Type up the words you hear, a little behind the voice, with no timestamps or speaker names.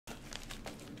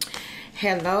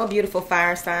Hello, beautiful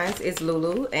fire signs. It's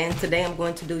Lulu, and today I'm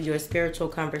going to do your spiritual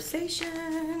conversation.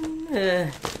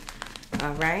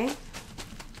 All right.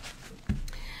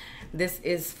 This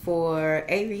is for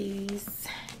Aries,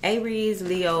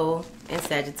 Leo, and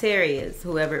Sagittarius.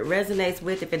 Whoever it resonates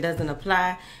with, if it doesn't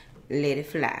apply, let it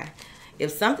fly.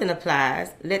 If something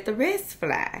applies, let the rest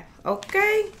fly.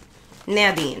 Okay?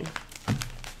 Now then.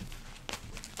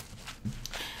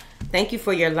 Thank you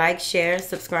for your likes, shares,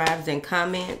 subscribes, and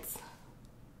comments.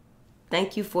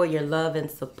 Thank you for your love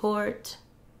and support.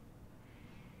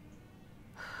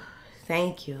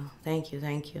 Thank you. Thank you.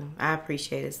 Thank you. I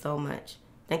appreciate it so much.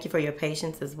 Thank you for your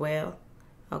patience as well.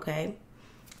 Okay.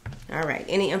 All right.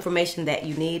 Any information that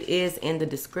you need is in the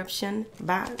description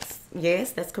box.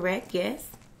 Yes, that's correct. Yes.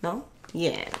 No?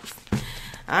 Yes.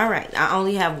 All right. I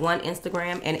only have one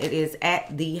Instagram, and it is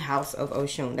at the House of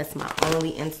Oshun. That's my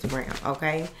only Instagram.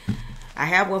 Okay. I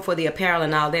have one for the apparel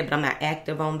and all that, but I'm not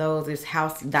active on those. It's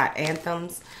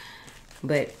house.anthems.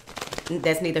 But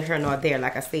that's neither here nor there.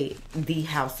 Like I said, the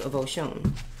House of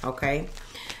Oshun. Okay.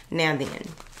 Now then,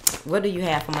 what do you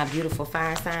have for my beautiful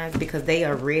fire signs? Because they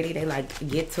are ready. They like,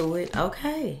 get to it.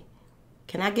 Okay.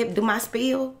 Can I do my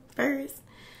spiel first?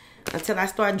 Until I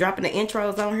start dropping the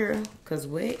intros on here? Because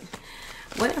what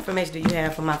information do you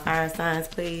have for my fire signs,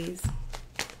 please?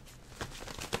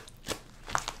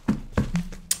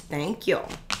 Thank you.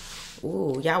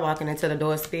 Ooh, y'all walking into the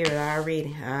door spirit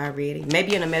already.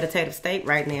 Maybe in a meditative state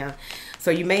right now. So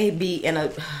you may be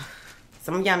in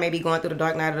some of y'all may be going through the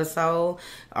dark night of the soul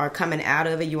or coming out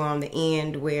of it. You are on the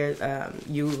end where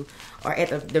you are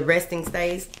at the resting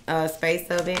space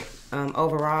of it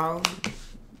overall,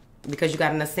 because you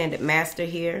got an ascended master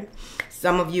here.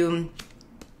 Some of you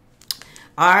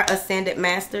are ascended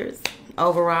masters.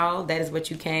 Overall, that is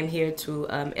what you came here to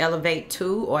elevate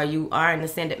to, or you are an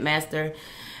ascended master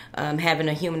having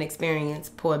a human experience.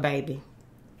 Poor baby.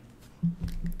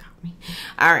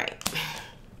 All right.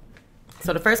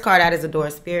 So the first card out is Adore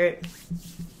Spirit.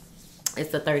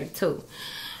 It's the 32.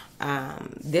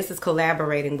 This is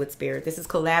collaborating with spirit. This is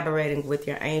collaborating with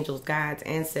your angels, guides,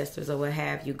 ancestors, or what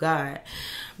have you, God.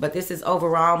 But this is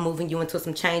overall moving you into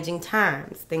some changing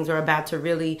times. Things are about to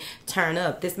really turn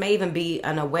up. This may even be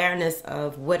an awareness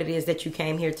of what it is that you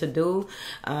came here to do,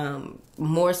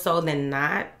 more so than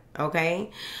not, okay?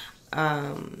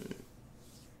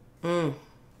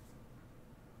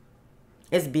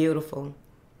 It's beautiful.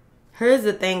 Here's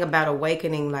the thing about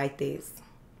awakening like this.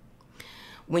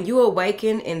 When you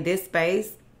awaken in this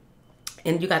space,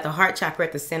 and you got the heart chakra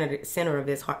at the center of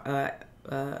this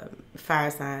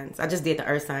fire signs. I just did the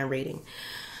earth sign reading.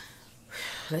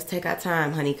 Let's take our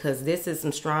time, honey, because this is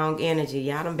some strong energy.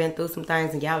 Y'all done been through some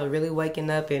things, and y'all are really waking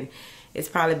up, and it's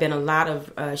probably been a lot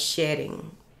of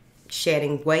shedding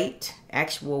weight,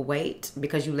 actual weight,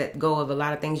 because you let go of a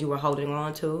lot of things you were holding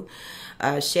on to,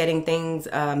 shedding things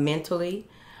mentally,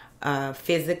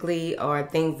 physically, or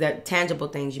things that tangible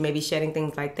things. You may be shedding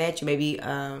things like that. You may be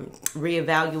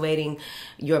reevaluating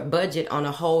your budget on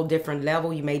a whole different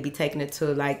level. You may be taking it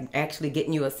to like actually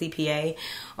getting you a CPA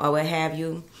or what have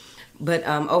you. But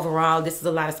overall, this is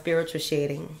a lot of spiritual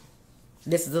shedding.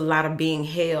 This is a lot of being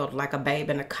held like a babe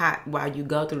in a cot while you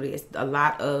go through this. A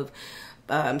lot of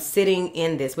sitting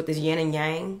in this with this yin and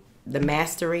yang, the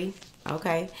mastery.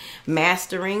 Okay,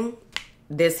 mastering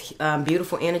this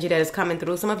beautiful energy that is coming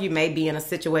through. Some of you may be in a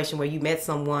situation where you met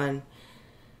someone.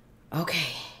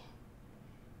 Okay.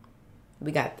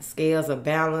 We got the scales of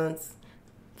balance,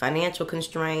 financial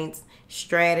constraints,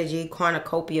 strategy,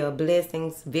 cornucopia of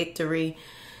blessings, victory.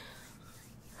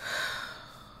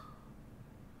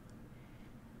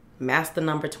 Master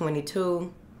number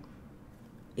 22,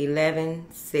 11,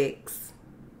 6.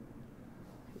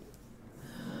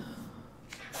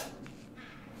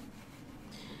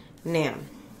 Now,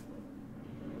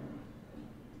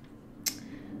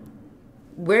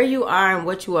 where you are and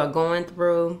what you are going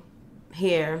through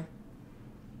here,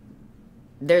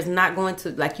 there's not going to,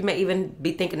 like, you may even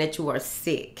be thinking that you are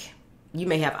sick. You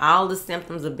may have all the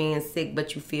symptoms of being sick,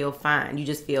 but you feel fine. You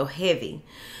just feel heavy,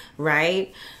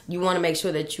 right? You want to make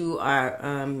sure that you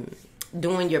are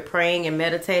doing your praying and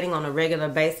meditating on a regular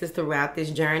basis throughout this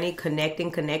journey, connecting.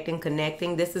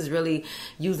 This is really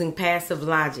using passive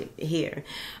logic here,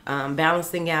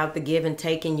 balancing out the give and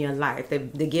take in your life, the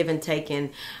give and take in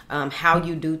how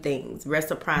you do things,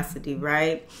 reciprocity,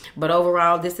 right? But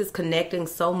overall, this is connecting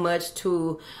so much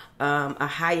to a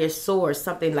higher source,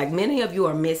 something like, many of you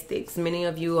are mystics. Many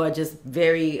of you are just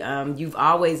very, you've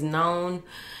always known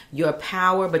your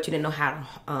power, but you didn't know how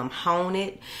to hone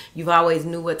it. You've always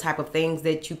knew what type of things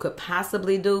that you could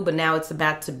possibly do, but now it's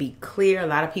about to be clear. A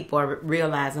lot of people are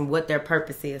realizing what their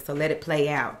purpose is, so let it play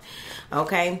out.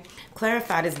 Okay,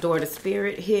 clarify this door to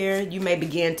spirit here. You may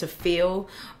begin to feel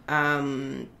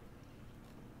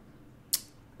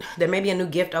there may be a new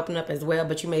gift open up as well,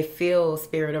 but you may feel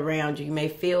spirit around you. You may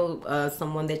feel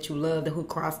someone that you love who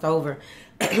crossed over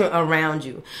around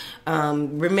you.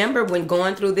 Remember, when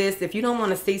going through this, if you don't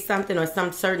want to see something or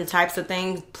some certain types of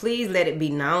things, please let it be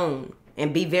known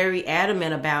and be very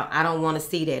adamant about, I don't want to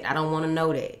see that. I don't want to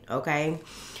know that. Okay.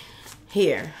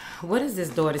 Here, what is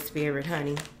this door to spirit,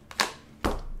 honey?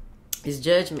 It's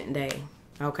Judgment Day.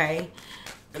 Okay.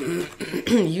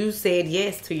 You said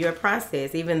yes to your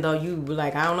process, even though you were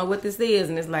like, I don't know what this is.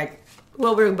 And it's like,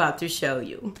 well, we're about to show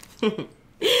you.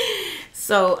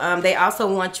 So they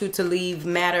also want you to leave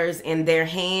matters in their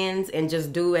hands and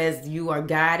just do as you are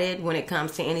guided when it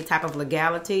comes to any type of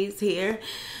legalities here.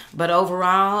 But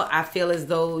overall, I feel as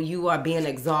though you are being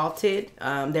exalted.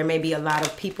 There may be a lot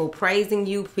of people praising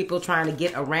you, people trying to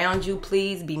get around you.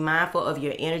 Please be mindful of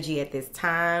your energy at this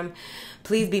time.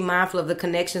 Please be mindful of the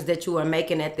connections that you are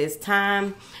making at this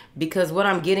time, because what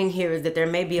I'm getting here is that there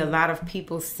may be a lot of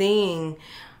people seeing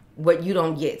what you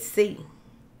don't yet see.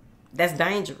 That's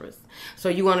dangerous. So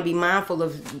you want to be mindful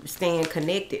of staying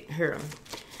connected here.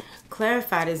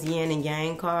 Clarify this yin and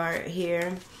yang card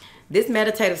here. This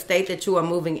meditative state that you are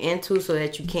moving into so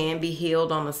that you can be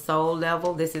healed on a soul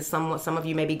level. This is some of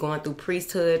you may be going through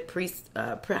priesthood,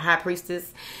 high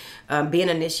priestess, being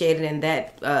initiated in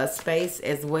that space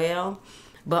as well.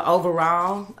 But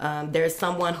overall, there's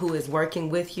someone who is working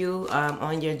with you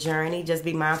on your journey. Just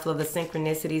be mindful of the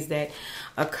synchronicities that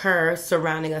occur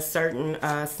surrounding a certain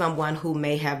someone who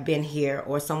may have been here,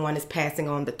 or someone is passing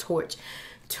on the torch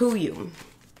to you.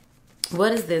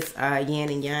 What is this yin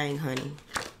and yang, honey?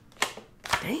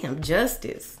 Damn,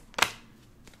 Justice.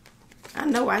 I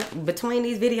know between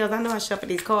these videos, I know I shuffled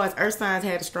these cards. Earth signs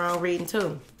had a strong reading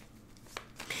too.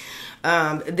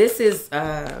 This is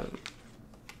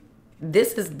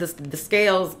the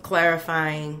scales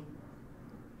clarifying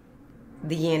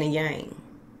the yin and yang.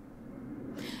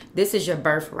 This is your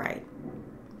birthright.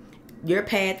 Your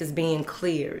path is being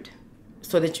cleared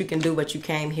so that you can do what you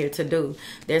came here to do.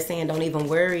 They're saying don't even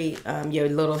worry your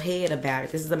little head about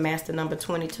it. This is a master number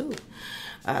 22.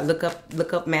 Look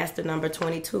up master number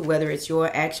 22, whether it's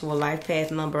your actual life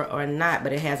path number or not,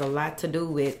 but it has a lot to do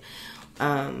with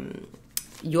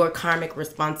your karmic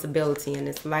responsibility in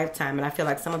this lifetime. And I feel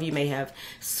like some of you may have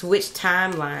switched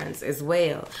timelines as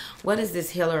well. What is this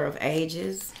healer of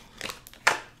ages?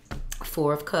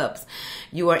 Four of Cups.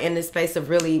 You are in this space of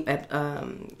really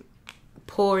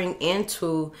pouring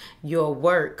into your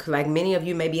work. Like, many of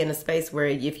you may be in a space where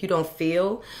if you don't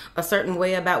feel a certain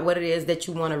way about what it is that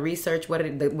you want to research,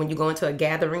 when you go into a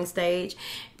gathering stage,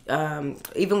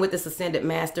 even with this ascended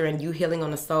master and you healing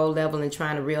on a soul level and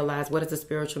trying to realize what is the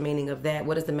spiritual meaning of that,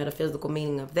 what is the metaphysical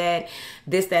meaning of that,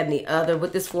 this, that, and the other.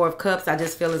 With this Four of Cups, I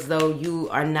just feel as though you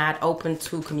are not open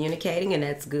to communicating, and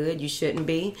that's good. You shouldn't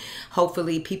be.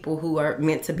 Hopefully people who are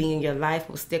meant to be in your life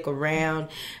will stick around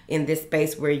in this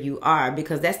space where you are,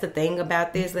 because that's the thing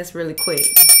about this. That's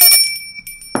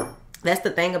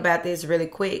the thing about this really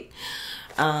quick.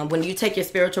 When you take your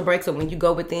spiritual breaks, or when you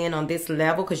go within on this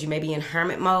level, because you may be in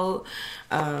hermit mode,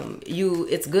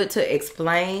 it's good to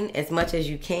explain as much as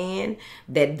you can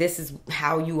that this is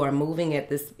how you are moving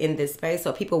in this space,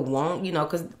 so people won't,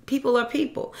 because people are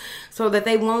people, so that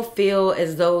they won't feel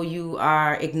as though you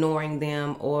are ignoring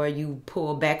them or you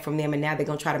pull back from them, and now they're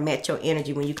gonna try to match your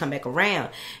energy when you come back around,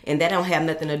 and that don't have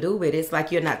nothing to do with it. It's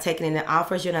like you're not taking any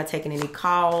offers, you're not taking any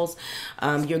calls,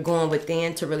 you're going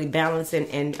within to really balance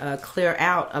and clear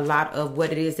out a lot of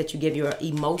what it is that you give your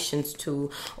emotions to,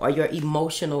 or your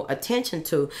emotional attention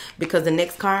to, because the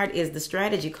next card is the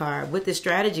strategy card. With the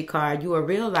strategy card, you are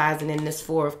realizing in this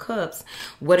Four of Cups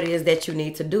what it is that you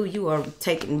need to do. You are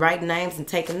writing names and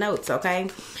taking notes, okay?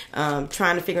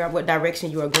 Trying to figure out what direction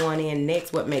you are going in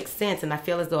next, what makes sense. And I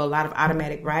feel as though a lot of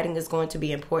automatic writing is going to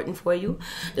be important for you.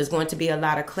 There's going to be a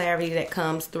lot of clarity that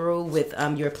comes through with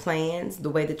your plans, the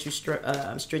way that you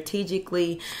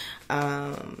strategically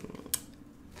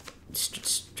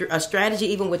a strategy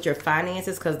even with your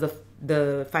finances, because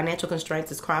the financial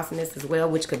constraints is crossing this as well,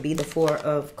 which could be the Four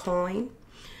of Coin,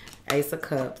 Ace of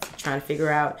Cups, trying to figure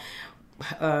out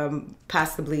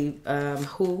possibly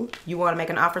who you want to make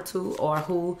an offer to, or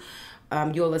who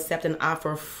you'll accept an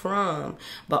offer from.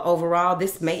 But overall,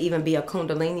 this may even be a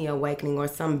Kundalini awakening or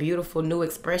some beautiful new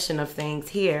expression of things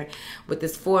here, with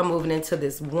this 4 moving into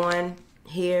this 1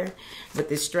 here, with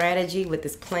this strategy, with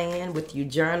this plan, with you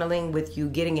journaling, with you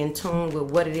getting in tune with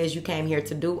what it is you came here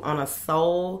to do on a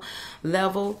soul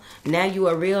level. Now you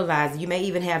will realize you may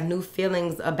even have new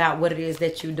feelings about what it is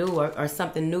that you do, or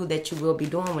something new that you will be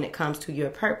doing when it comes to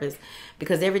your purpose,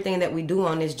 because everything that we do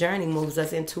on this journey moves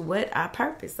us into what? Our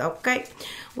purpose. Okay,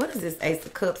 what is this Ace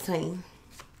of Cups, honey?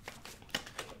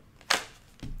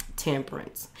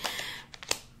 Temperance.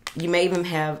 You may even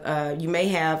have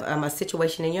a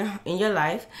situation in your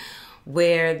life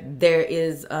where there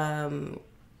is the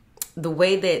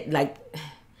way that, like,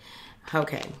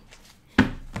 okay,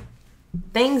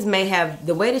 things may have,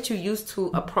 the way that you used to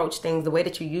approach things, the way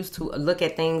that you used to look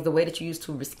at things, the way that you used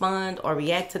to respond or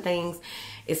react to things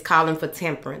is calling for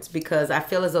temperance, because I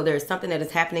feel as though there is something that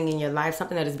is happening in your life,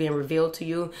 something that is being revealed to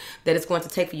you, that it's going to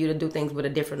take for you to do things with a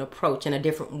different approach, in a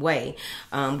different way,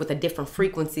 with a different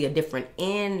frequency, a different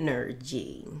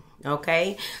energy.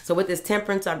 Okay, so with this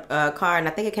temperance card, and I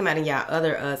think it came out in y'all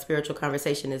other spiritual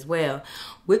conversation as well,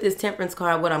 with this temperance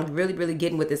card, what I'm really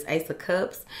getting with this Ace of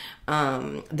Cups,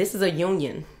 this is a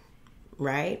union,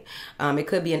 right? It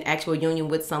could be an actual union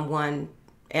with someone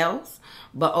else,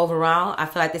 but overall I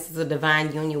feel like this is a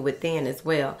divine union within as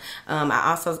well.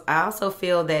 I also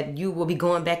feel that you will be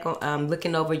going back on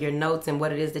looking over your notes and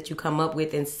what it is that you come up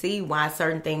with, and see why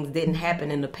certain things didn't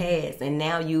happen in the past, and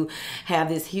now you have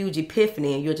this huge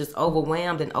epiphany and you're just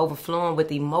overwhelmed and overflowing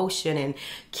with emotion and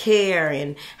care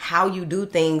and how you do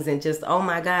things, and just, oh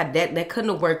my God, that couldn't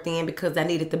have worked then because I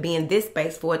needed to be in this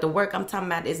space for it to work. I'm talking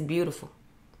about, it's beautiful.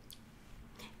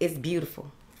 It's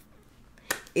beautiful.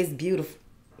 It's beautiful.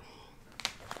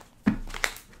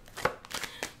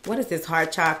 What is this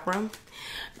heart chakra?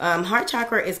 Heart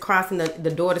chakra is crossing the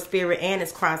door to spirit, and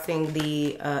it's crossing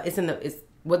the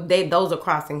those are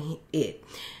crossing it.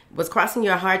 What's crossing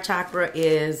your heart chakra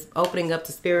is opening up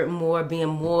to spirit more, being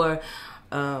more,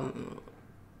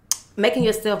 making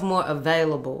yourself more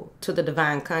available to the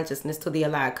divine consciousness, to the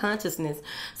alive consciousness,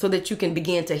 so that you can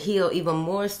begin to heal even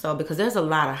more so, because there's a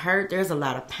lot of hurt, there's a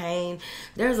lot of pain,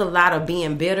 there's a lot of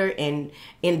being bitter and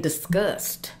in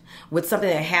disgust with something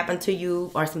that happened to you,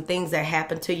 or some things that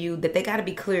happened to you, that they got to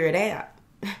be cleared out.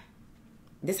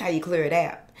 This is how you clear it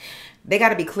out. They got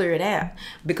to be cleared out,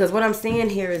 because what I'm seeing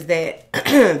here is that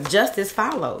justice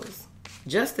follows.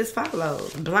 Justice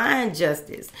follows. Blind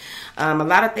justice. A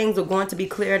lot of things are going to be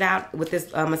cleared out with this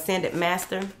Ascended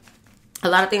Master. A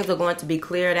lot of things are going to be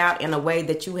cleared out in a way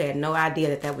that you had no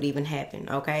idea that would even happen,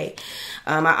 okay?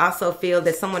 I also feel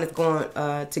that someone is going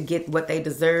to get what they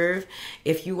deserve.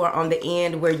 If you are on the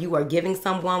end where you are giving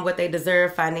someone what they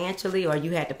deserve financially, or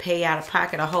you had to pay out of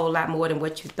pocket a whole lot more than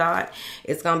what you thought,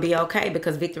 it's going to be okay,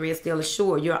 because victory is still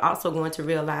assured. You're also going to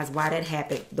realize why that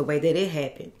happened the way that it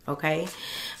happened, okay?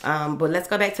 But let's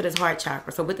go back to this heart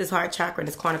chakra. So with this heart chakra and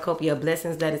this cornucopia of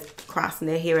blessings that is crossing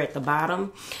it here at the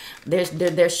bottom,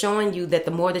 they're showing you that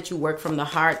the more that you work from the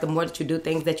heart, the more that you do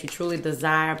things that you truly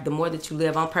desire, the more that you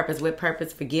live on purpose, with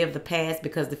purpose, forgive the past,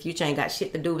 because the future ain't got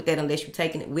shit to do with that unless you're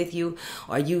taking it with you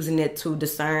or using it to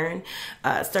discern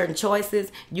certain choices,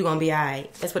 you're going to be all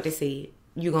right. That's what they said.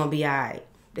 You're going to be all right.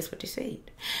 That's what they said.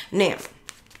 Now,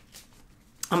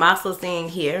 I'm also seeing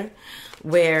here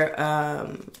where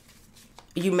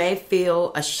you may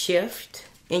feel a shift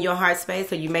in your heart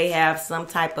space, or you may have some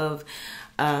type of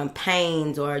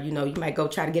pains, or you might go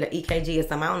try to get an EKG or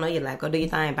something. I don't know. You're like, go do your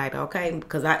thing, baby, okay?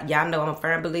 Because y'all know I'm a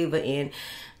firm believer in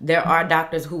there are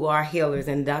doctors who are healers,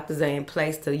 and doctors are in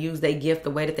place to use their gift the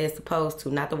way that they're supposed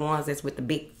to, not the ones that's with the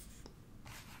big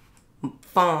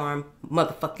farm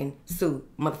motherfucking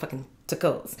suit, motherfucking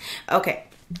tacos. Okay.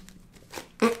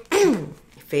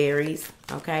 Fairies,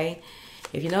 okay?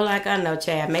 If you know like I know,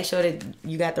 Chad, make sure that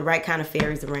you got the right kind of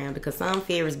fairies around, because some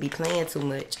fairies be playing too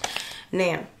much.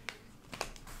 Now,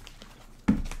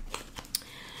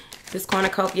 this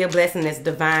cornucopia blessing is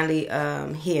divinely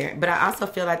here. But I also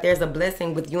feel like there's a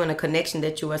blessing with you and a connection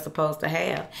that you are supposed to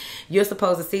have. You're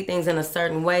supposed to see things in a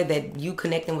certain way, that you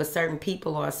connecting with certain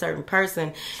people or a certain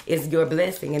person is your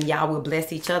blessing. And y'all will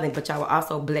bless each other, but y'all will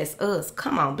also bless us.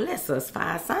 Come on, bless us,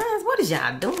 fire signs. What is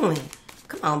y'all doing?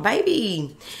 Come on,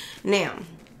 baby. Now,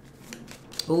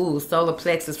 ooh, solar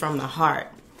plexus from the heart.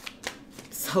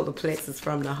 Solar plexus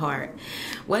from the heart.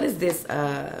 What is this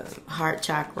heart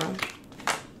chakra?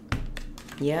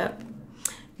 Yep.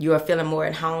 You are feeling more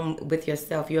at home with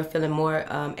yourself. You're feeling more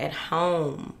at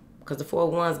home because the Four of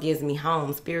Wands gives me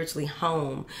home, spiritually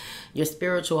home, your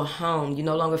spiritual home. You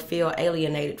no longer feel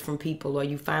alienated from people, or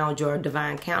you found your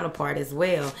divine counterpart as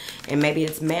well. And maybe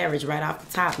it's marriage right off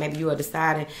the top. Maybe you are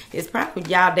deciding, it's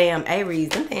probably y'all damn Aries.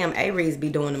 Them damn Aries be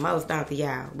doing the most, don't they,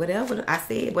 y'all? Whatever I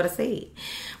said, what I said.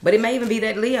 But it may even be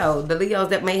that Leo, the Leos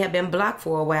that may have been blocked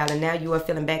for a while, and now you are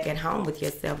feeling back at home with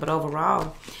yourself. But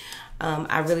overall,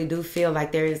 I really do feel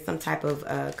like there is some type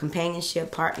of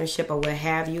companionship, partnership, or what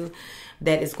have you,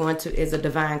 that is a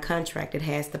divine contract. It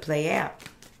has to play out.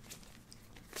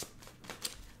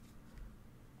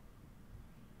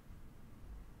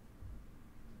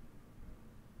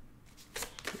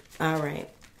 All right.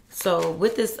 So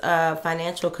with this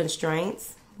financial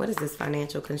constraints, what is this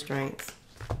financial constraints?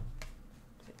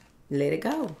 Let it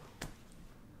go.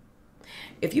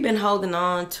 If you've been holding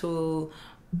on to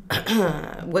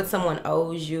what someone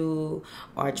owes you,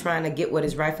 or trying to get what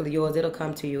is rightfully yours, it'll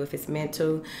come to you if it's meant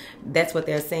to. That's what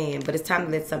they're saying. But it's time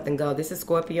to let something go. This is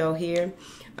Scorpio here.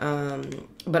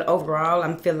 But overall,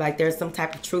 I'm feeling like there's some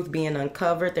type of truth being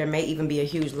uncovered. There may even be a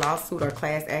huge lawsuit or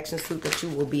class action suit that you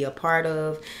will be a part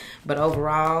of. But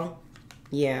overall,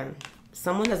 yeah,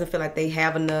 someone doesn't feel like they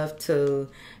have enough to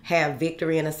have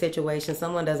victory in a situation.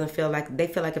 Someone doesn't feel like, they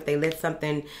feel like if they let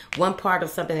something, one part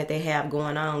of something that they have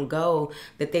going on go,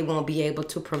 that they won't be able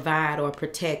to provide or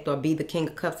protect or be the King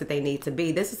of Cups that they need to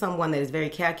be. This is someone that is very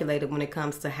calculated when it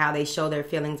comes to how they show their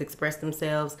feelings, express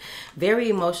themselves, very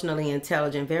emotionally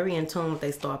intelligent, very in tune with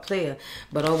their star player.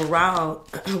 But overall,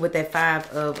 with that Five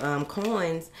of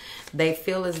Coins, they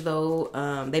feel as though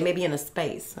they may be in a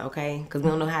space, okay? Because we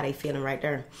don't know how they feeling right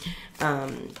there.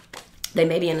 They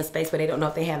may be in a space where they don't know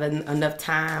if they have enough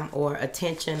time or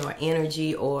attention or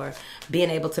energy or being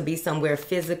able to be somewhere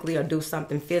physically or do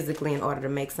something physically in order to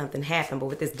make something happen. But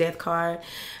with this Death card,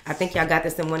 I think y'all got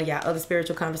this in one of y'all other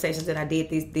spiritual conversations that I did,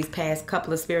 these past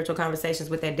couple of spiritual conversations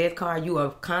with that Death card. You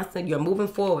are constant, you're moving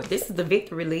forward. This is the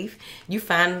victory leaf. You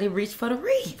finally reached for the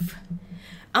reef.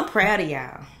 I'm proud of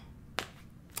y'all.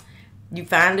 You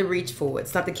finally reached for it.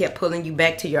 Something kept pulling you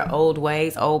back to your old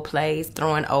ways, old plays,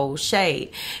 throwing old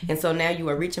shade. And so now you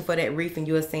are reaching for that reef and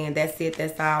you are saying, that's it,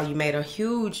 that's all. You made a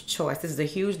huge choice. This is a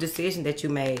huge decision that you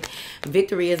made.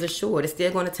 Victory is assured. It's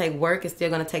still going to take work. It's still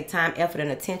going to take time, effort,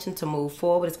 and attention to move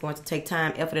forward. It's going to take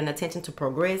time, effort, and attention to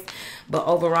progress. But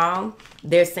overall,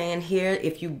 they're saying here,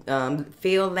 if you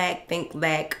feel lack, think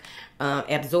lack,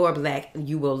 absorb lack,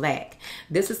 you will lack.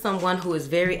 This is someone who is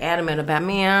very adamant about,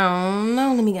 man, I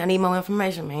don't know. I need more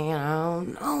information, man. I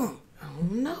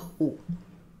don't know.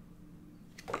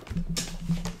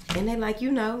 And they like,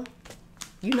 you know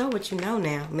what you know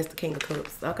now, Mr. King of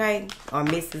Cups, okay? Or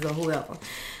Mrs. or whoever.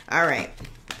 All right.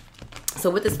 So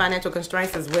with this financial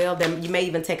constraints as well, then you may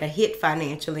even take a hit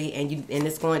financially, and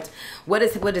it's going to, what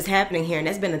is happening here, and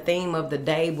that's been a theme of the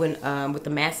day when with the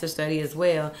master study as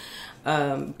well.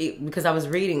 Because I was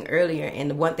reading earlier, and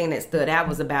the one thing that stood out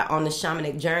was about on the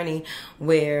shamanic journey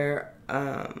where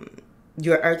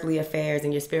your earthly affairs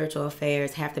and your spiritual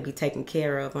affairs have to be taken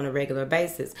care of on a regular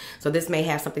basis. So this may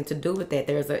have something to do with that.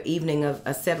 There's an evening of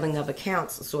a settling of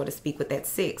accounts, so to speak, with that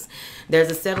 6.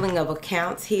 There's a settling of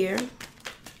accounts here.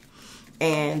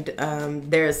 And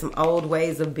there's some old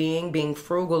ways of being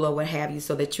frugal or what have you,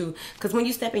 so that because when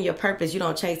you step in your purpose, you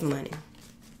don't chase money.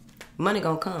 Money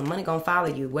gonna come. Money gonna follow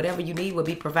you. Whatever you need will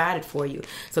be provided for you.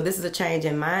 So this is a change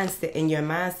in mindset, in your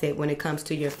mindset, when it comes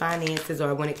to your finances,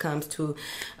 or when it comes to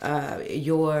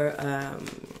your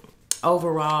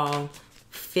overall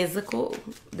physical.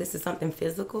 This is something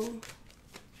physical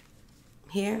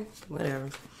here. Whatever.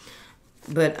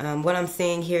 But what I'm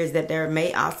seeing here is that there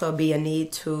may also be a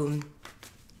need to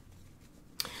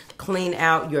clean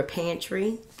out your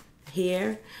pantry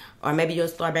here. Or maybe you'll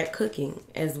start back cooking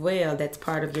as well. That's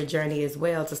part of your journey as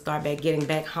well, to start back getting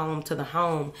back home to the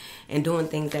home and doing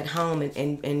things at home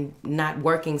and not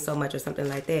working so much or something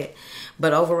like that.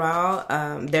 But overall,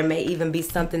 there may even be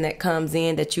something that comes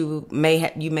in that you may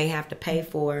have to pay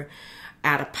for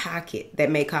out of pocket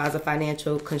that may cause a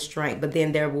financial constraint. But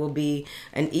then there will be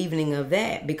an evening of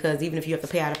that, because even if you have to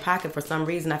pay out of pocket for some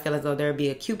reason, I feel as though there'll be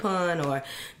a coupon, or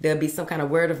there'll be some kind of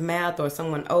word of mouth, or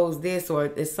someone owes this, or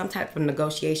there's some type of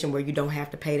negotiation where you don't have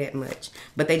to pay that much,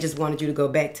 but they just wanted you to go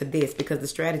back to this, because the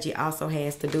strategy also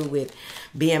has to do with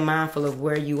being mindful of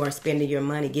where you are spending your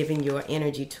money, giving your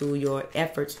energy to, your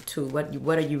efforts to,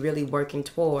 what are you really working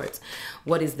towards,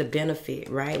 what is the benefit,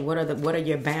 right? What are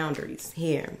your boundaries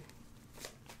here?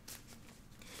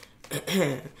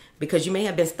 Because you may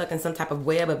have been stuck in some type of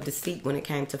web of deceit when it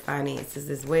came to finances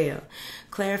as well.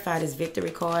 Clarify this victory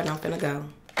card, and I'm finna go.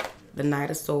 the Knight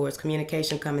of Swords.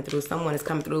 Communication coming through. Someone is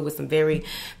coming through with some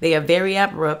they are very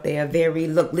abrupt. They are very,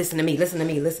 look, listen to me, listen to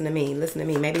me, listen to me, listen to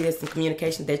me. Maybe there's some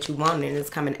communication that you want and it's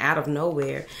coming out of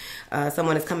nowhere.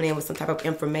 Someone is coming in with some type of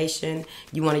information.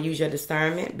 You want to use your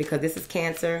discernment because this is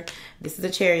Cancer. This is a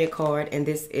Chariot card, and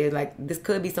this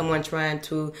could be someone trying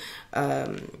to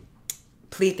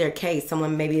plead their case.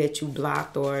 Someone maybe that you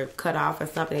blocked or cut off or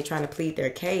something. They're trying to plead their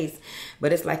case,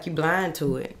 but it's like you blind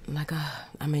to it. I'm like, oh,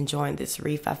 I'm enjoying this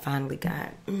wreath I finally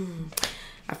got.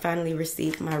 I finally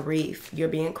received my wreath. You're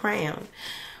being crowned.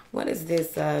 What is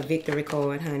this victory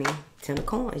card, honey? 10 of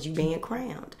Coins. You being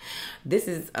crowned. This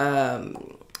is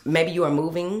maybe you are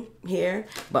moving here,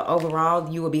 but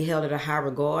overall you will be held at a high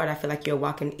regard. I feel like you're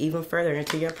walking even further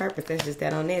into your purpose. That's just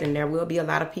that on it. And there will be a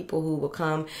lot of people who will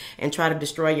come and try to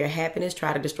destroy your happiness,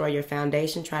 try to destroy your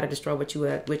foundation, try to destroy what you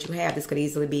have. This could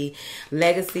easily be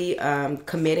legacy,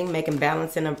 committing, making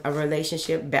balance in a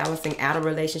relationship, balancing out a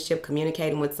relationship,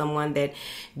 communicating with someone that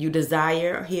you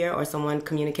desire here, or someone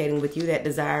communicating with you that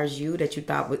desires you, that you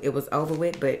thought it was over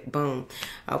with, but boom.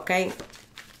 Okay.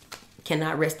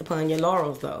 Cannot rest upon your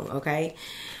laurels though, okay?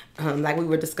 Like we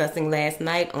were discussing last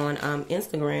night on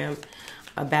Instagram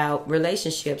about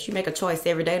relationships. You make a choice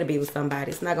every day to be with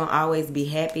somebody. It's not going to always be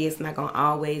happy. It's not going to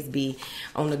always be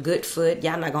on a good foot.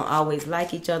 Y'all not going to always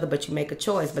like each other, but you make a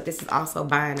choice. But this is also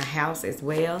buying a house as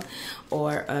well,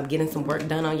 or getting some work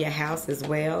done on your house as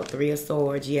well. 3 of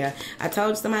Swords, yeah. I told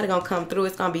you somebody going to come through.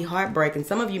 It's going to be heartbreaking.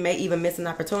 Some of you may even miss an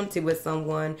opportunity with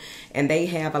someone, and they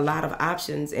have a lot of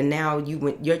options, and now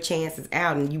your chance is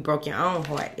out, and you broke your own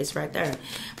heart. It's right there.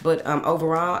 But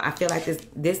overall, I feel like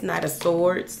this Knight of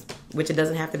Swords, which it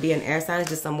doesn't have to be an air sign. It's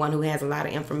just someone who has a lot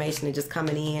of information and just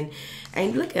coming in.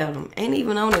 And look at him. Ain't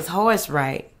even on his horse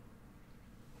right.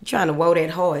 You're trying to woe that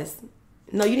horse.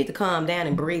 No, you need to calm down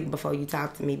and breathe before you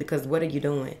talk to me, because what are you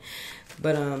doing?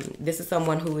 But this is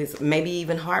someone who is maybe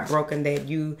even heartbroken that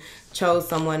you chose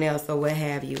someone else or what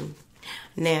have you.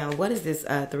 Now, what is this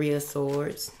 3 of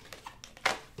Swords?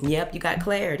 Yep, you got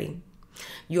clarity.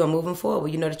 You are moving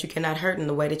forward. You know that you cannot hurt in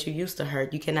the way that you used to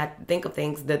hurt. You cannot think of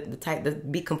things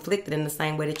that be conflicted in the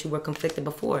same way that you were conflicted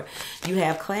before. You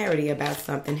have clarity about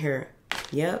something here.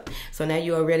 Yep. So now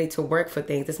you are ready to work for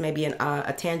things. This may be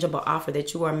a tangible offer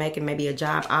that you are making, maybe a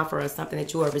job offer or something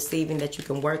that you are receiving that you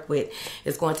can work with.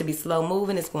 It's going to be slow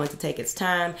moving. It's going to take its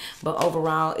time. But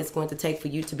overall, it's going to take for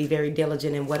you to be very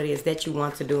diligent in what it is that you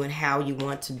want to do and how you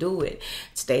want to do it.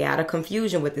 Stay out of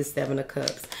confusion with this 7 of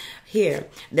Cups. Here,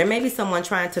 there may be someone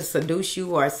trying to seduce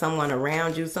you, or someone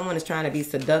around you. Someone is trying to be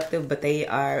seductive, but they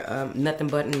are nothing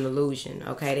but an illusion,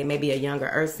 okay? They may be a younger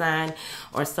earth sign,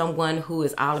 or someone who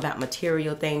is all about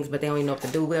material things, but they don't even know what to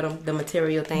do with them. The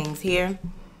material things here,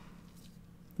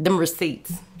 them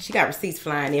receipts. She got receipts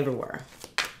flying everywhere.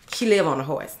 She live on a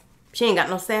horse. She ain't got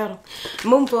no saddle.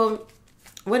 Moving forward,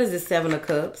 what is this 7 of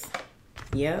Cups?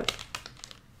 Yep.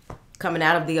 Coming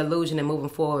out of the illusion and moving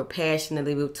forward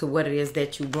passionately to what it is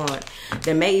that you want.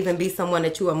 There may even be someone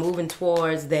that you are moving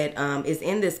towards that is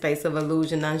in this space of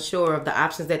illusion, unsure of the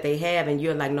options that they have, and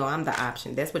you're like, no, I'm the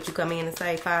option. That's what you come in and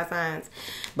say, 5 signs.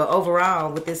 But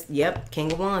overall, with this, yep,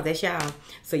 King of Wands, that's y'all.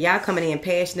 So y'all coming in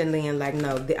passionately and like,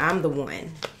 no, I'm the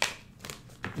one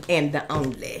and the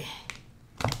only.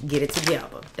 Get it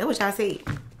together. That's what y'all said.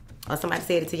 Or somebody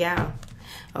said it to y'all.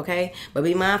 Okay, but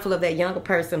be mindful of that younger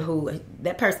person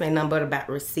that person ain't nothing but about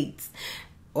receipts.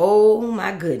 Oh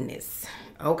my goodness.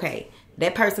 Okay,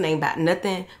 that person ain't about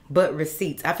nothing but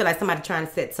receipts. I feel like somebody trying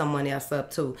to set someone else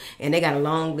up too, and they got a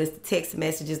long list of text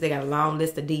messages. They got a long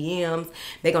list of DMs.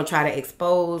 They're gonna try to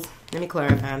expose. Let me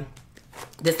clarify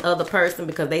this other person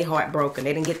because they heartbroken.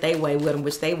 They didn't get their way with them,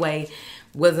 which their way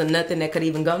wasn't nothing that could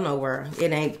even go nowhere.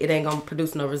 It ain't gonna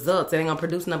produce no results. It ain't gonna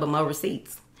produce no but more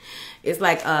receipts. It's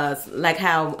like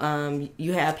how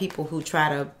you have people who try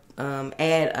to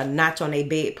add a notch on their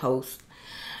bedpost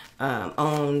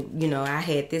on, you know, I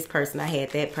had this person, I had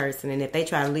that person, and if they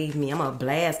try to leave me, I'm going to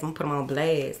blast. I'm going to put them on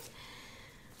blast.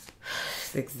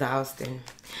 It's exhausting.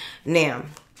 Now,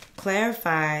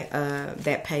 clarify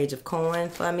that page of coin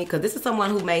for me, because this is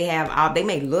someone who may have, they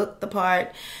may look the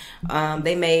part.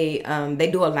 They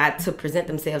do a lot to present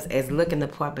themselves as looking the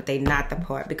part, but they not the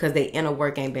part because their inner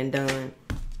work ain't been done.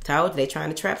 Told you, they trying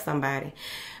to trap somebody.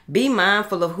 Be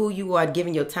mindful of who you are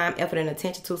giving your time, effort, and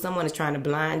attention to. Someone is trying to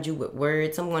blind you with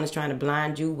words. Someone is trying to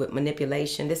blind you with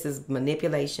manipulation. This is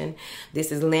manipulation.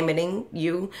 This is limiting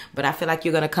you. But I feel like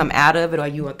you're going to come out of it, or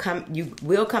you will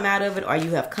come out of it, or you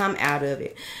have come out of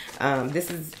it. This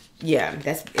is, yeah,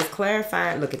 it's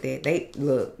clarifying. Look at that.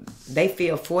 They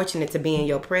feel fortunate to be in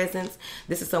your presence.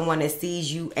 This is someone that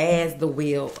sees you as the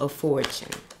wheel of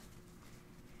fortune.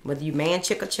 Whether you man,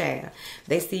 chick, or child,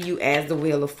 they see you as the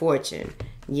wheel of fortune.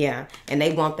 Yeah, and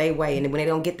they want their way. And when they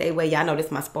don't get their way, y'all know this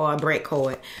is my spoiled brat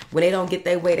card. When they don't get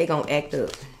their way, they gonna act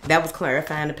up. That was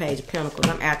clarifying the Page of Pentacles.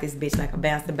 I'm out this bitch like a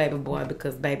bastard baby boy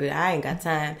because, baby, I ain't got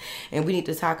time. And we need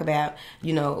to talk about,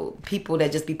 you know, people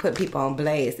that just be putting people on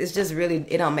blast. It's just really,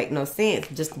 it don't make no sense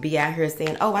just to be out here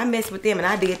saying, oh, I messed with them and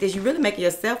I did this. You really making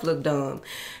yourself look dumb.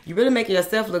 You really making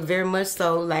yourself look very much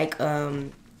so like,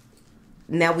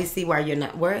 now we see why you're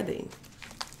not worthy.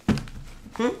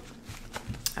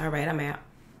 All right, I'm out.